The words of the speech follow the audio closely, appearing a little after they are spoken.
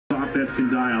offense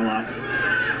can dial up.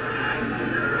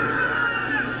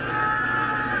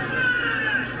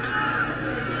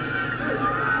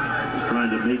 Just trying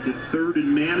to make it 3rd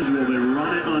and manageable. They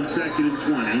run it on 2nd and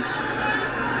 20.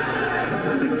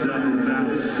 Picked up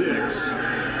about 6.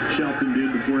 Shelton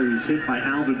did before he was hit by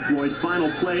Alvin Floyd.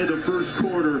 Final play of the first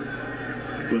quarter.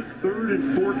 With 3rd and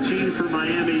 14 for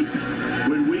Miami.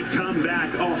 When we come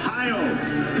back, Ohio,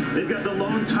 they've got the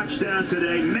lone touchdown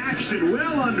today. Maction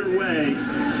well underway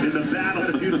in the battle.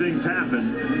 A few things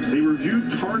happen. They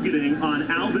reviewed targeting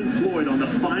on Alvin Floyd on the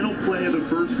final play of the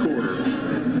first quarter.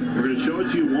 We're going to show it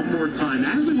to you one more time.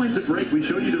 As we went to break, we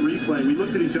showed you the replay. We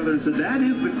looked at each other and said, that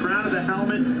is the crown of the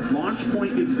helmet. Launch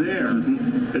point is there.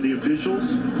 And the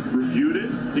officials reviewed it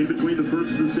in between the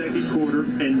first and the second quarter,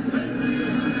 and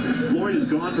Floyd is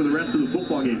gone for the rest of the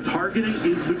football game. Targeting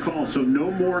is the call, so no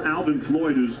more Alvin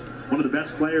Floyd, who's one of the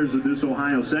best players of this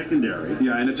Ohio secondary.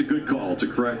 Yeah, and it's a good call. It's a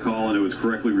correct call, and it was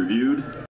correctly reviewed.